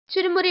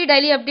ಚುರುಮುರಿ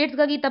daily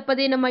ಅಪ್ಡೇಟ್ಸ್ಗಾಗಿ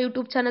ತಪ್ಪದೇ ನಮ್ಮ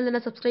YouTube channel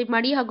ಅನ್ನು ಸಬ್ಸ್ಕ್ರೈಬ್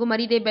ಮಾಡಿ ಹಾಗೂ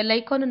ಮರಿದೇ ಬೆಲ್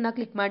ಐಕಾನ್ ಅನ್ನು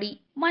ಕ್ಲಿಕ್ ಮಾಡಿ.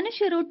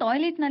 ಮನುಷ್ಯರು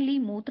ಟಾಯ್ಲೆಟ್ನಲ್ಲಿ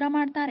ಮೂತ್ರ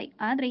ಮಾಡ್ತಾರೆ,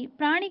 ಆದ್ರೆ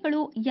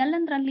ಪ್ರಾಣಿಗಳು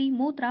ಎಲ್ಲಂದ್ರಲ್ಲಿ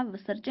ಮೂತ್ರ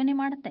ವಿಸರ್ಜನೆ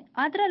ಮಾಡುತ್ತೆ.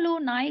 ಅದರಲ್ಲೂ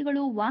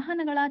ನಾಯಿಗಳು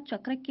ವಾಹನಗಳ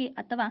ಚಕ್ರಕ್ಕೆ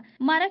ಅಥವಾ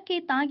ಮರಕ್ಕೆ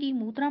ತಾಗಿ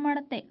ಮೂತ್ರ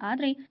ಮಾಡುತ್ತೆ.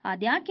 ಆದ್ರೆ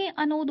ಅದ್ಯಾಕೆ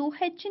ಅನ್ನೋದು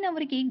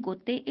ಹೆಚ್ಚಿನವರಿಗೆ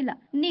ಗೊತ್ತೇ ಇಲ್ಲ.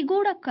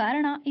 ನಿಗೂಢ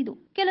ಕಾರಣ ಇದು.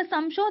 ಕೆಲ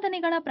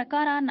ಸಂಶೋಧನೆಗಳ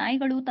ಪ್ರಕಾರ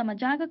ನಾಯಿಗಳು ತಮ್ಮ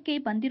ಜಾಗಕ್ಕೆ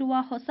ಬಂದಿರುವ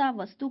ಹೊಸ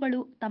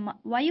ವಸ್ತುಗಳು ತಮ್ಮ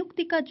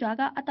ವೈಯಕ್ತಿಕ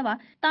ಜಾಗ ಅಥವಾ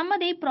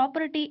ತಮ್ಮದೇ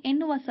ಪ್ರಾಪರ್ಟಿ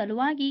ಎನ್ನುವ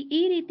ಸಲುವಾಗಿ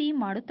ಈ ರೀತಿ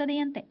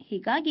ಮಾಡುತ್ತದೆಯಂತೆ.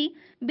 ಹೀಗಾಗಿ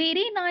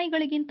ಬೇರೆ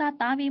ನಾಯಿಗಳಿಗಿಂತ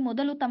ತಾವೇ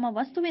ಮೊದಲು ತಮ್ಮ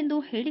ವಸ್ತುವೆಂದು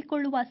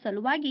ಹೇಳಿಕೊಳ್ಳುವ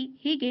ಸಲುವಾಗಿ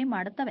ಹೀಗೆ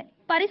ಮಾಡುತ್ತವೆ.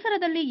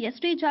 ಪರಿಸರದಲ್ಲಿ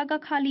ಎಷ್ಟೇ ಜಾಗ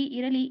ಖಾಲಿ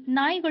ಇರಲಿ,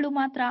 ನಾಯಿಗಳು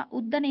ಮಾತ್ರ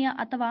ಉದ್ದನೆಯ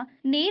ಅಥವಾ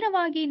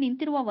ನೇರವಾಗಿ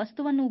ನಿಂತಿರುವ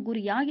ವಸ್ತುವನ್ನು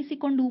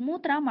ಗುರಿಯಾಗಿಸಿಕೊಂಡು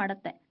ಮೂತ್ರ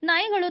ಮಾಡುತ್ತೆ.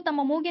 ನಾಯಿಗಳು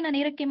ತಮ್ಮ ಮೂಗಿನ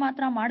ನೇರಕ್ಕೆ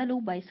ಮಾತ್ರ ಮಾಡಲು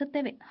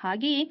ಬಯಸುತ್ತವೆ.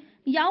 ಹಾಗೆಯೇ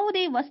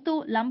ಯಾವುದೇ ವಸ್ತು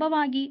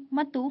ಲಂಬವಾಗಿ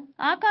ಮತ್ತು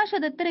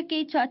ಆಕಾಶದೆತ್ತರಕ್ಕೆ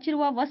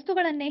ಚಾಚಿರುವ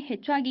ವಸ್ತುಗಳನ್ನೇ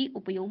ಹೆಚ್ಚಾಗಿ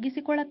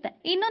ಉಪಯೋಗಿಸಿಕೊಳ್ಳುತ್ತೆ.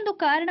 ಇನ್ನೊಂದು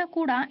ಕಾರಣ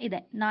ಕೂಡ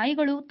ಇದೆ.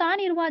 ನಾಯಿಗಳು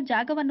ತಾನಿರುವ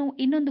ಜಾಗವನ್ನು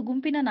ಇನ್ನೊಂದು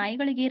ಗುಂಪಿನ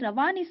ನಾಯಿಗಳಿಗೆ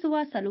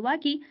ರವಾನಿಸುವ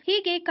ಸಲುವಾಗಿ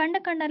ಹೀಗೆ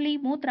ಕಂಡಲ್ಲಿ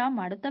ಮೂತ್ರ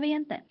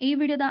ಮಾಡುತ್ತವೆಯಂತೆ. ಈ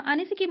ವಿಡಿಯೋದ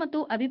ಅನಿಸಿಕೆ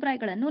ಮತ್ತು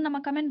ಅಭಿಪ್ರಾಯಗಳನ್ನು ನಮ್ಮ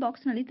ಕಮೆಂಟ್ ಬಾಕ್ಸ್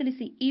ನಲ್ಲಿ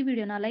ತಿಳಿಸಿ. ಈ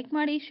ವಿಡಿಯೋನ ಲೈಕ್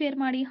ಮಾಡಿ, ಶೇರ್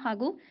ಮಾಡಿ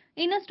ಹಾಗೂ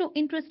ಇನ್ನಷ್ಟು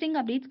ಇಂಟ್ರೆಸ್ಟಿಂಗ್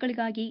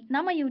ಅಪ್ಡೇಟ್ಸ್ಗಳಿಗಾಗಿ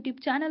ನಮ್ಮ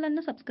ಯೂಟ್ಯೂಬ್ ಚಾನೆಲ್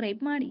ಅನ್ನು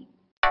ಸಬ್ಸ್ಕ್ರೈಬ್ ಮಾಡಿ.